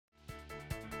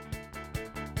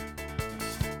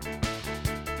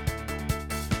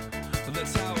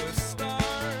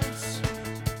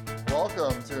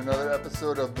another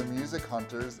episode of The Music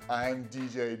Hunters. I'm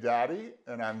DJ Daddy,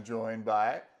 and I'm joined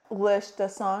by Lish the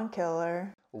Song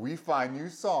Killer. We find new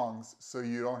songs so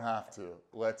you don't have to.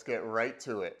 Let's get right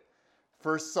to it.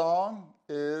 First song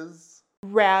is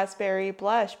Raspberry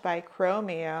Blush by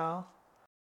Chromeo.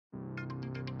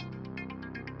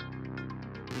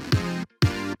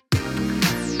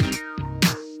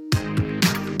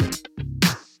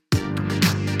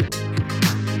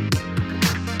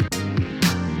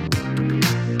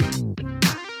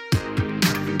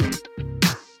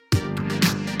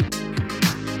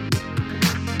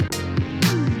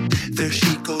 There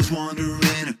she goes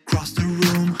wandering across the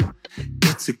room.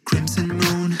 It's a crimson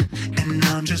moon, and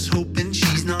I'm just hoping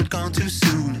she's not gone too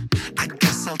soon. I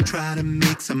guess I'll try to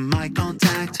make some eye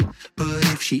contact, but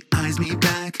if she eyes me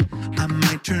back, I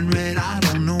might turn red. I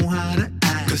don't know how to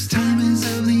act. 'Cause time is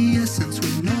of the essence,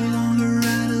 we're no longer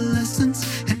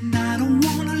adolescents, and I don't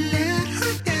wanna let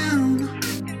her down.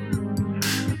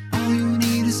 All you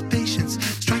need is patience,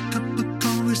 strike up a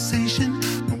conversation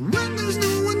when there's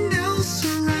no one else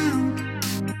around.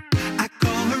 I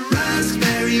call her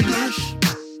Raspberry Blush,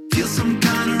 feel some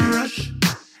kind of rush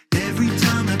every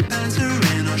time I pass her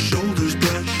and our shoulders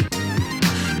brush.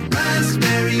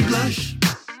 Raspberry Blush,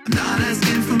 I'm not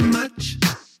asking for much.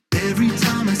 Every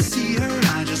time I see her,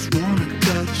 I just wanna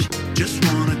touch, just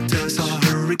wanna touch. Saw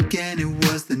her again, it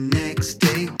was the next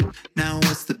day. Now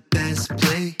what's the best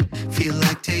play? Feel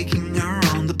like taking her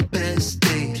on the best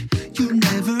date. You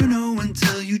never know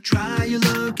until you try your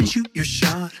luck and shoot your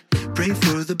shot. Pray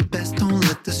for the best, don't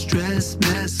let the stress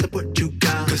mess up what you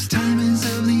got. 'Cause time is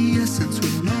of the essence,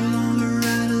 we're no longer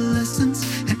adolescents,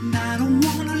 and I don't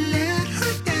wanna let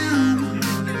her down.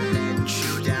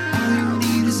 All you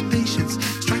need is patience,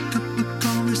 strike up a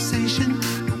conversation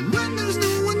when there's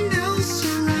no one else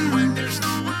around.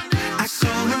 I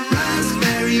call her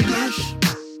Raspberry Blush,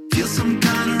 feel some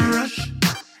kind of rush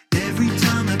every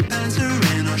time I pass her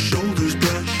and our shoulders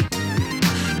brush.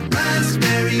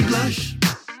 Raspberry Blush,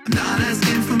 I'm not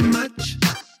asking for much.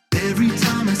 Every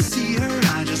time I see her,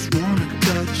 I just wanna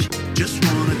touch, just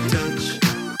wanna touch.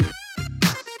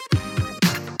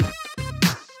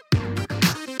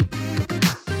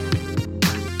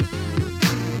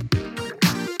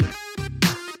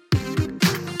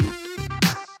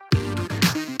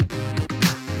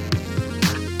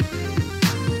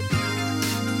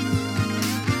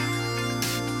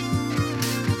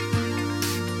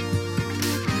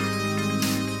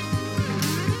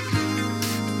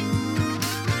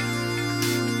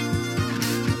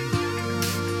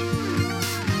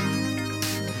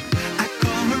 I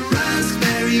call her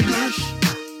Raspberry Blush,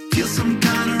 feel some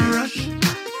kind of rush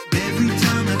every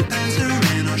time I pass her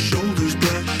and our shoulders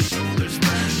brush.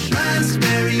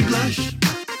 Raspberry Blush,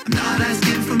 I'm not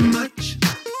asking for much.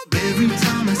 Every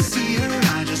time I see her,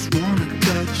 I just wanna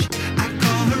touch. I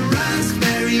call her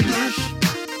Raspberry Blush,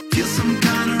 feel some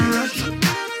kind of rush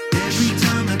every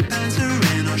time I pass her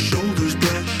and our shoulders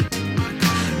brush.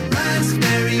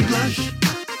 Raspberry Blush,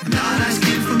 I'm not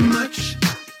asking for much.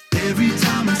 Every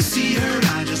time I see her,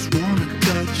 I just wanna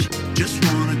touch, just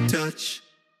wanna touch.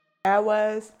 That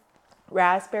was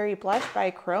Raspberry Blush by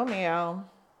Chromeo.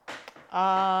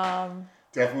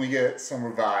 definitely get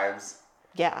summer vibes.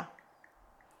 Yeah.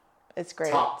 It's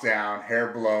great. Top down, hair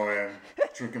blowing,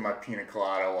 drinking my pina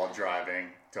colada while driving.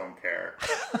 Don't care.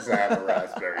 Because I have a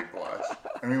raspberry blush.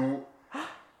 I mean,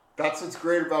 that's what's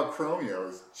great about Chromeo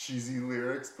is cheesy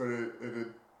lyrics, but it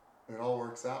all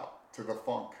works out to the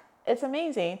funk. It's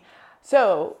amazing.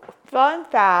 So, fun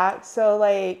fact. So,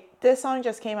 this song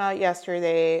just came out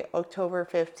yesterday, October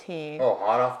 15th. Oh,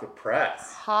 hot off the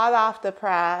press. Hot off the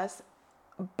press.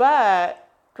 But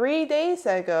 3 days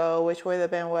ago, which would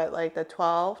have been the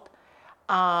 12th,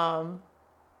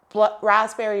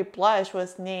 Raspberry Blush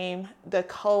was named the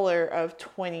color of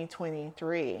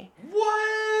 2023.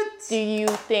 What? Do you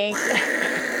think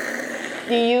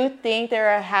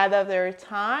they're ahead of their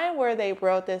time where they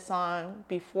wrote this song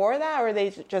before that, or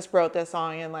they just wrote this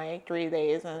song in 3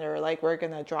 days and they're like, we're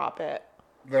gonna drop it?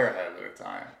 They're ahead of their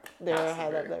time. They're Has to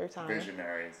ahead be. of their time.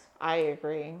 Visionaries. I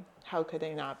agree. How could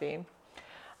they not be?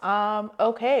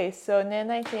 Okay, so then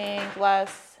I think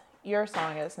your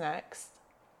song is next.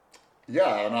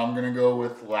 Yeah, and I'm gonna go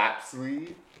with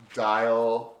Lapsley,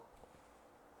 Dial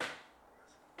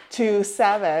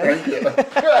 27. Thank you.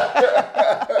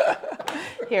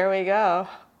 Here we go.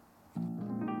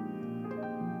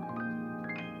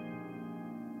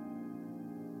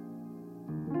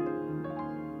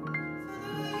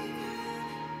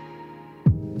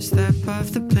 Step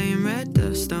off the plane, red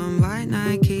dust on white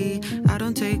Nike. I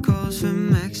don't take calls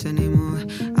from Max anymore.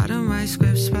 I don't write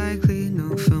scripts by Lee,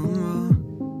 no film roll.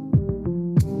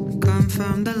 Come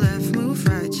from the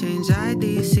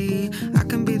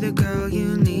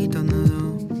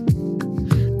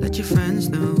let your friends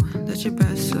know that your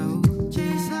breath's slow.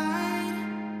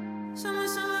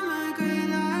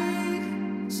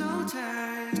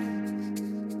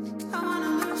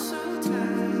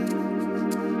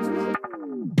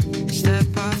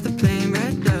 Step off the plane,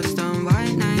 red dust on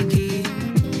white Nike.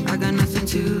 I got nothing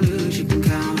to lose, you can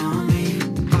count on me.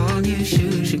 All new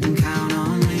shoes, you can count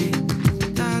on me.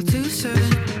 Dial 27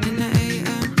 in the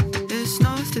AM. It's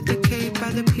north to the Cape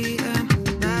by the PM.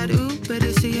 Ride Uber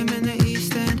to see him in the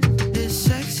East End. It's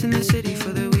sex in the city for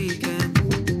the weekend.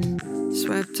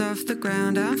 Swept off the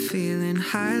ground, I'm feeling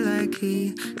high like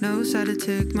he knows how to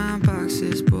tick my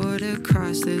boxes. Border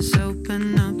cross this,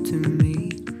 open up to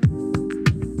me.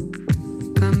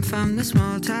 Come from the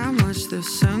small town, watch the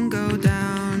sun go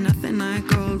down. Nothing like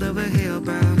gold over hill,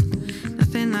 bro.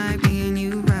 Nothing like me and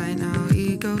you right now.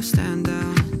 Ego stand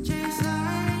down. Chase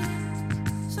light,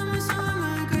 summer,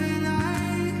 summer, gray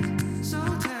light. So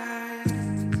tired,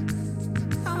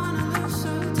 I wanna love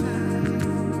so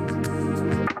tired.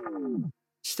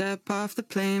 Step off the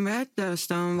plane, red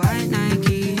dust on white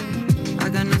Nike. I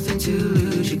got nothing to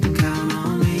lose, you can count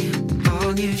on me.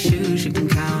 All new shoes, you can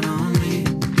count on me.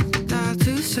 Dial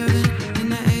 27 in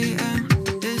the AM.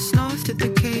 It's north to the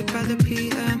Cape by the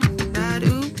PM. Ride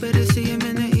Uber to see him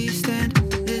in the East End.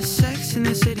 It's sex in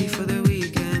the city for the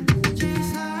weekend.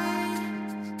 Chase light,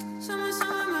 summer,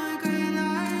 summer, gray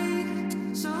light.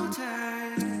 So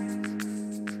tired,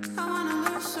 I wanna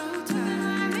love so tired.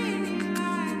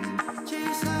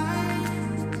 Chase light,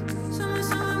 summer,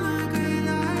 summer, gray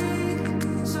light.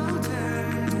 So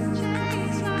tired,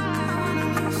 I wanna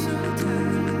love so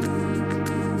tired.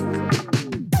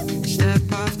 Step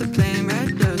off the plane, red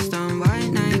dust on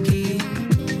white Nike.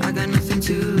 I got nothing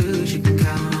to lose, you can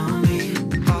count on me.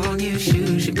 All new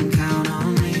shoes, you can count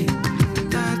on me.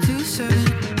 Dial 27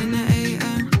 in the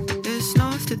AM. It's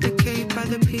north to the Cape by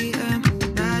the PM.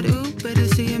 Ride Uber to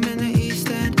see him in the East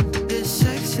End. It's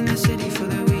sex in the city for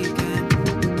the weekend.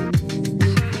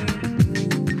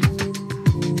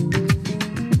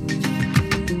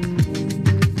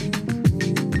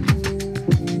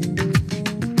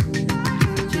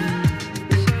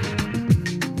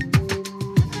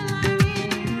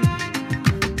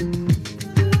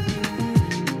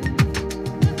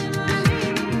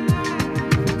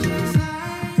 Chase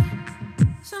light,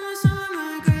 summer,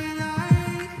 summer, gray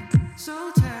light.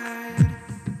 So tired,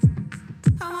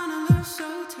 I wanna love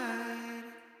so tired.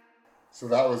 So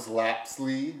that was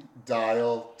Lapsley,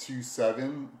 Dial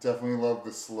 27. Definitely love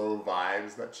the slow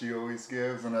vibes that she always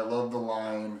gives. And I love the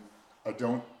line, I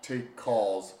don't take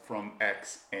calls from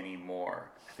X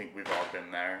anymore. I think we've all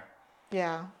been there.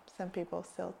 Yeah, some people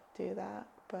still do that,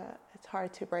 but it's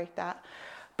hard to break that.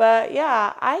 But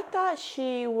yeah, I thought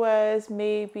she was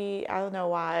maybe, I don't know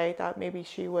why, I thought maybe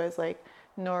she was like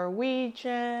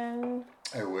Norwegian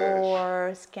I wish.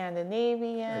 or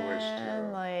Scandinavian, I wish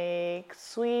too. like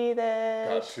Swedish.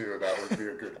 That too, that would be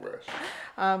a good wish.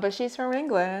 But she's from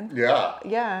England. Yeah.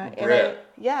 Yeah, and Brit.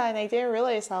 and I didn't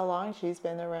realize how long she's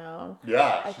been around.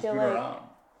 Yeah, I she's feel been like around.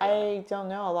 I don't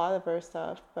know a lot of her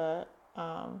stuff, but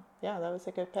yeah, that was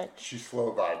a good pick. She's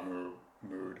slow vibe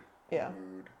mood. Yeah.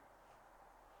 Mood.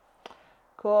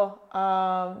 Cool.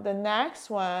 The next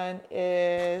one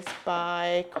is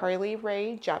by Carly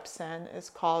Rae Jepsen.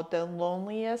 It's called The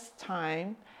Loneliest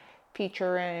Time,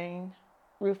 featuring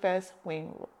Rufus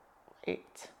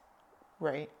Wainwright.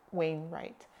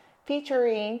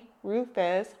 Featuring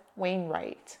Rufus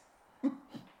Wainwright.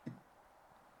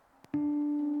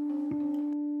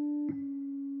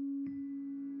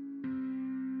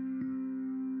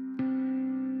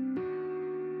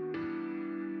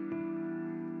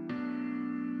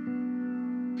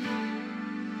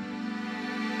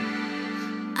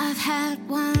 I've had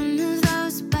one of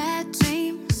those bad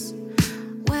dreams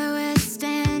where we're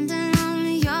standing on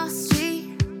your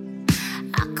street.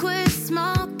 I quit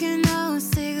smoking those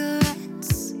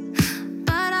cigarettes,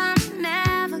 but I'm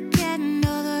never getting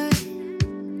over it.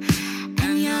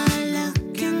 And you're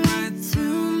looking right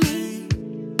through me,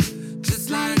 just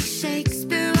like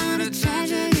Shakespeare on a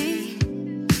tragedy.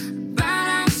 But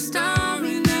our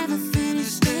story never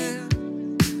finished it,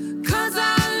 'cause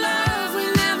our love, we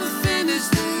never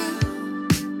finished it.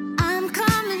 I'm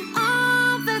coming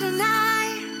over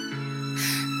tonight,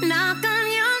 knock on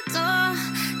your door,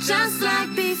 just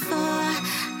like before.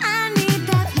 I need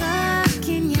that look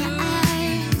in your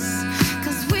eyes,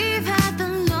 'cause we've had the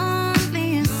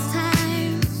loneliest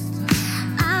times.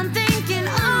 I'm thinking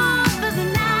over the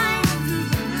night,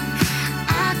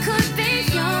 I could be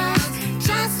yours,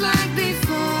 just like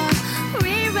before.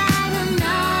 Rewrite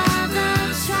another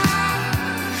track,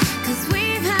 'cause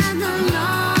we've had the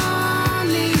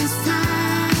loneliest time.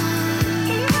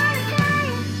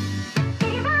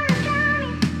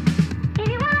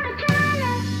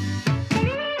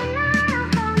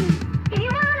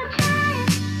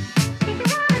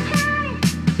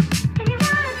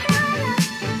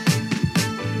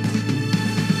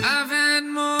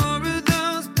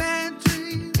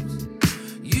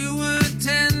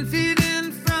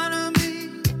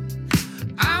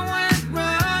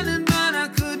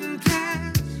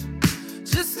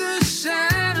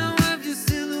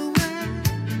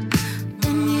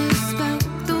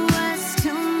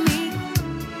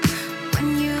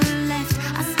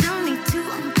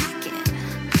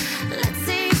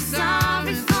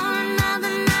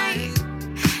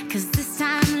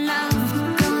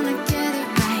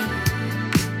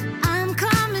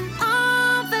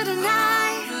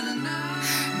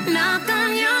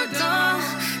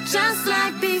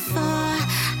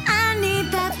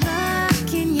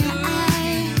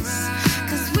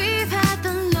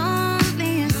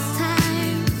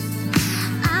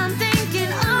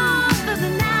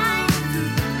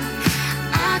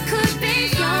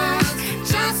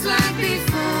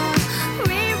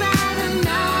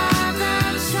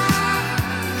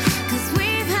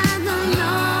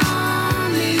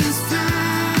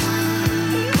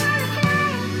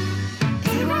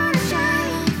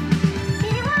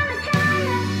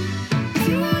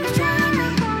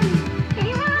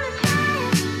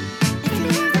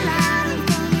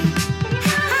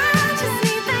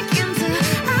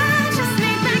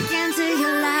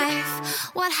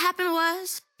 what happened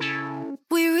was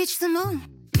we reached the moon,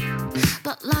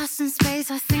 but lost in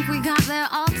space. I think we got there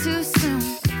all too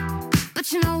soon.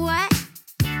 But you know what?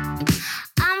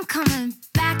 I'm coming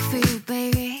back for you,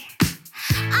 baby.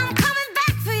 I'm coming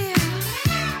back for you.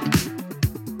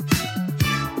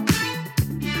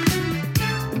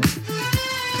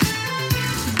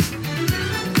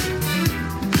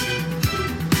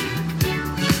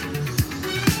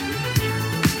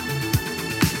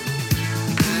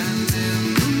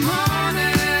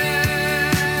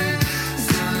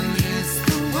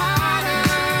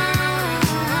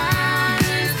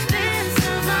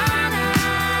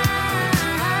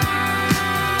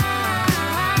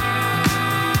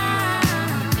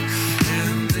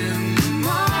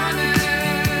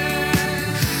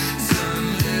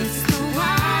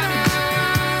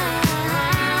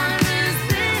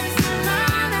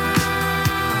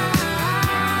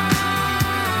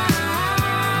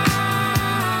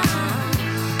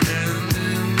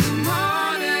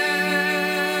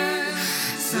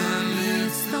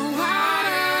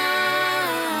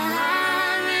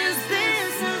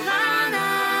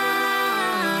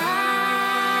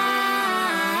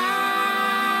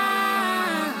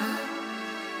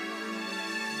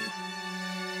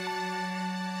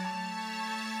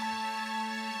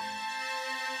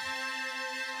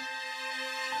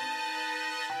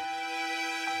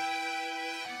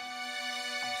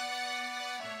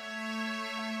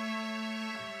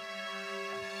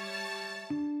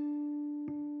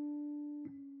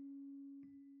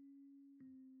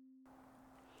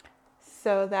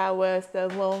 So that was The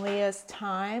Loneliest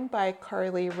Time by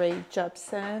Carly Rae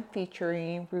Jepsen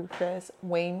featuring Rufus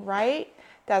Wainwright.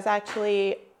 That's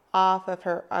actually off of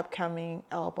her upcoming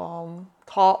album,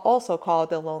 also called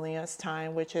The Loneliest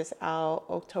Time, which is out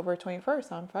October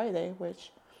 21st on Friday, which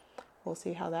we'll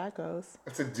see how that goes.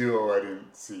 It's a duo I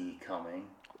didn't see coming.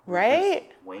 Right?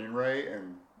 Rufus Wainwright,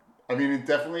 and I mean, it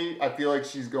definitely, I feel like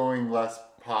she's going less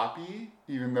poppy,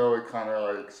 even though it kind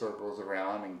of like circles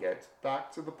around and gets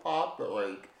back to the pop, but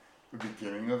like the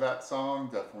beginning of that song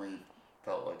definitely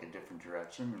felt like a different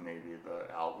direction, and maybe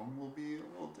the album will be a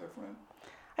little different.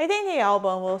 I think the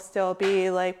album will still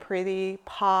be like pretty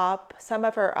pop. Some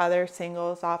of her other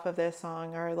singles off of this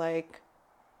song are like,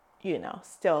 you know,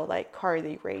 still like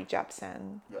Carly Rae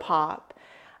Jepsen pop.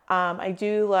 I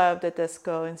do love the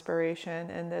disco inspiration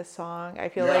in this song. I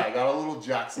feel like I got a little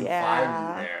Jackson 5 in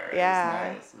there.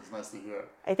 Yeah. It was nice to hear.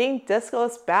 I think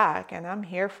disco's back and I'm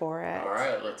here for it. All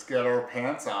right, let's get our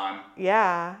pants on.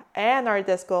 Yeah, and our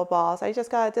disco balls. I just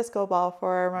got a disco ball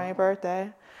for my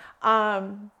birthday. But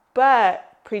my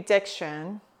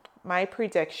prediction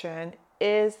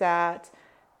is that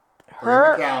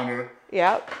Bring the counter.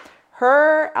 Yep.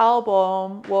 Her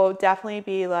album will definitely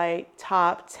be like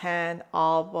top 10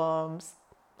 albums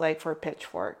like for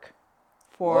Pitchfork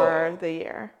for the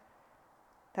year.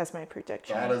 That's my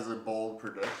prediction. That is a bold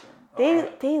prediction.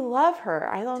 They love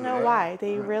her. I don't know they? why.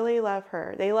 They really love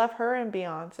her. They love her and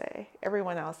Beyonce.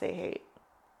 Everyone else they hate.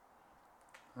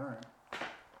 All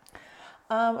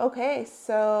right. Okay,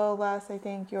 so Les, I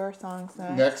think your song's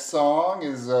next. Next song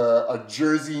is a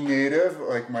Jersey native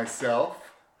like myself.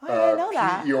 Oh, I didn't know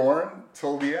that. Pete Yorn,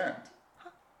 Till the End.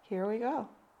 Here we go.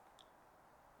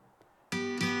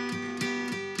 I'm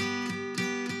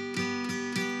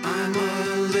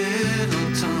a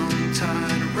little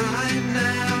tongue-tied right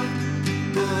now,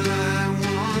 but I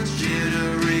want you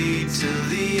to read till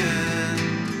the end.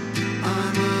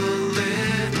 I'm a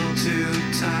little too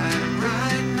tired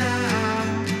right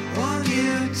now. Won't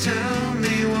you tell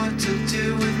me what to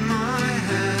do with my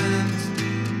hands?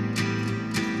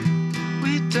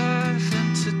 We dive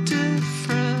into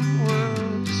different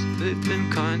worlds. They've been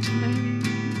kind to me.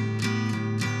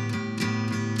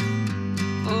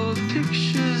 All the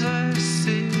pictures I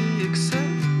see,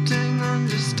 accepting,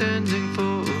 understanding for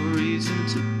a reason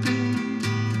to be.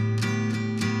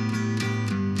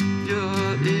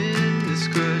 Your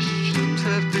indiscretions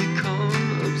have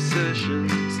become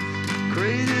obsessions.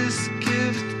 Greatest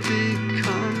gift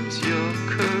becomes your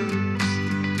curse.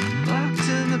 Locked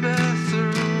in the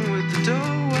bathroom with the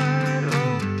door wide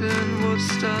open, what's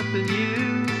stopping you?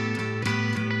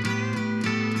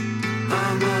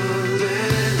 I'm a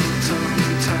little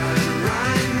tongue-tied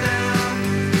right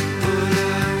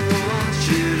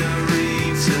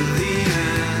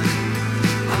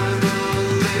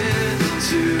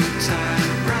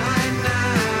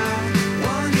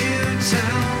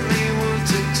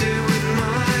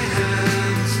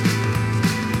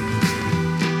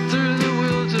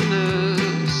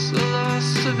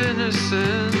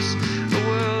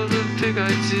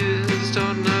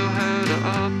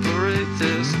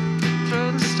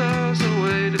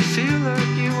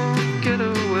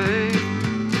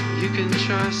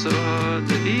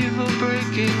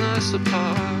us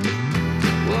apart.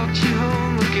 Walked you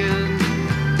home again,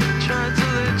 tried to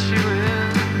let you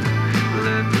in,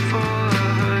 let before I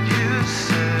heard you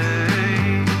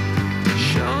say,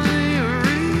 show me a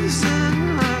reason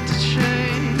not to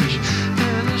change,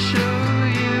 and I'll show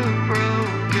you a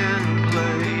broken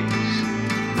place.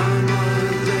 I'm a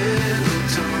little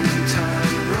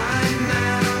tongue-tied right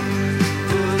now,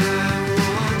 but I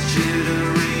want you to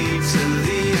read to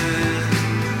the end.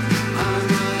 I'm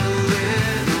a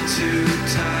little too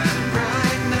tired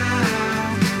right now.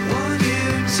 Won't you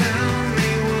tell me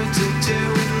what to do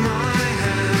with my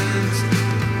hands?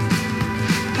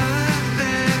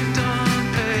 Perfect on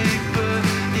paper,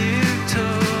 you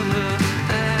told her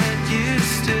that you'd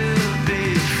still be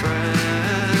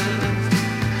friends.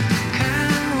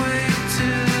 Can't wait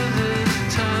till the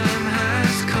time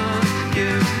has come.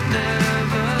 You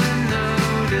never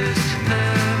noticed,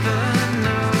 never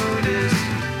noticed.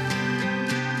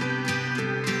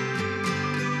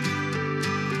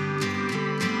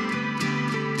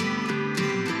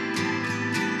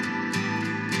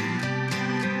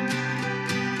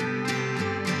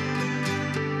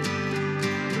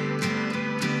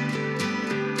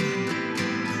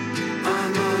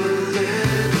 I'm a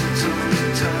little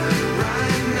tongue-tied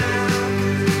right now,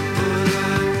 but I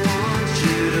want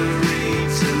you to read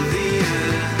to the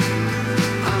end.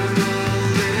 I'm a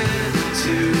little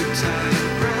too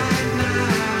tired right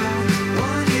now.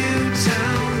 Won't you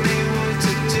tell me what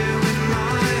to do with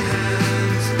my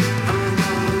hands? I'm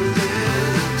a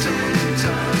little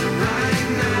tongue-tied right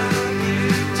now,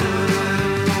 but I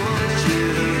want you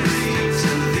to read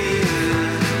to the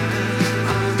end.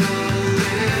 I'm a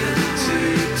little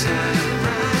too tired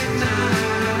right now.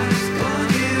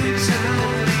 Won't you tell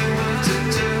me what to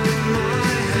do with my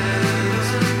hands?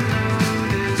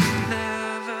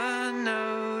 Never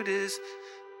noticed.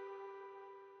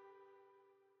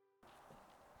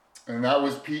 And that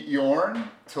was Pete Yorn,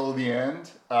 Till the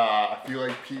End. I feel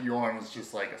like Pete Yorn was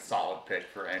just like a solid pick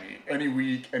for any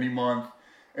week, any month,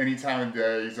 any time of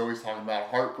day. He's always talking about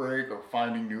heartbreak or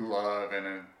finding new love,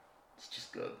 and it's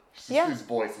just good. Yeah. His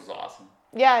voice is awesome.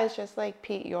 Yeah, it's just like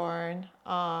Pete Yorn.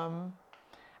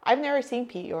 I've never seen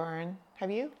Pete Yorn.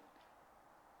 Have you?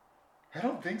 I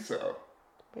don't think so.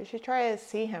 We should try to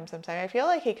see him sometime. I feel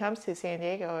like he comes to San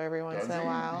Diego every once Does in a he?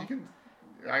 while. You can,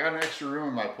 I got an extra room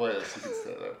in my playlist. You can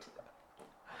stay there.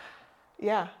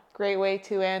 Yeah, great way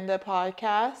to end the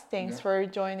podcast. Thanks Yeah. for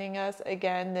joining us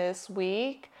again this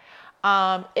week.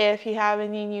 If you have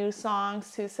any new songs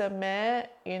to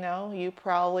submit, you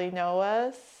probably know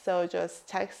us, so just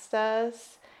text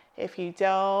us. If you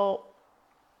don't,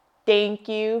 thank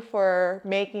you for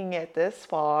making it this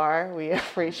far. We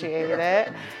appreciate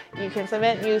it. You can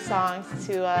submit new songs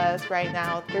to us right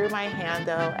now through my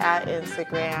handle at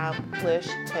Instagram,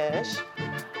 PlishTish.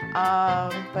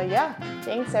 But yeah,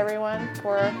 thanks everyone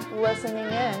for listening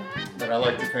in. And I'd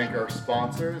like to thank our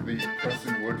sponsor, the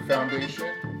Preston Wood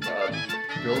Foundation,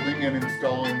 building and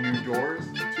installing new doors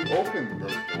to open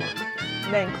those doors.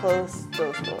 And then close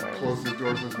those doors. Close the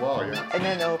doors as well, yeah. And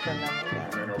then open them And again.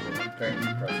 then open them. Thank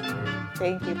you, Preston Wood.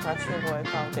 Thank you, Preston Wood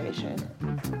Foundation.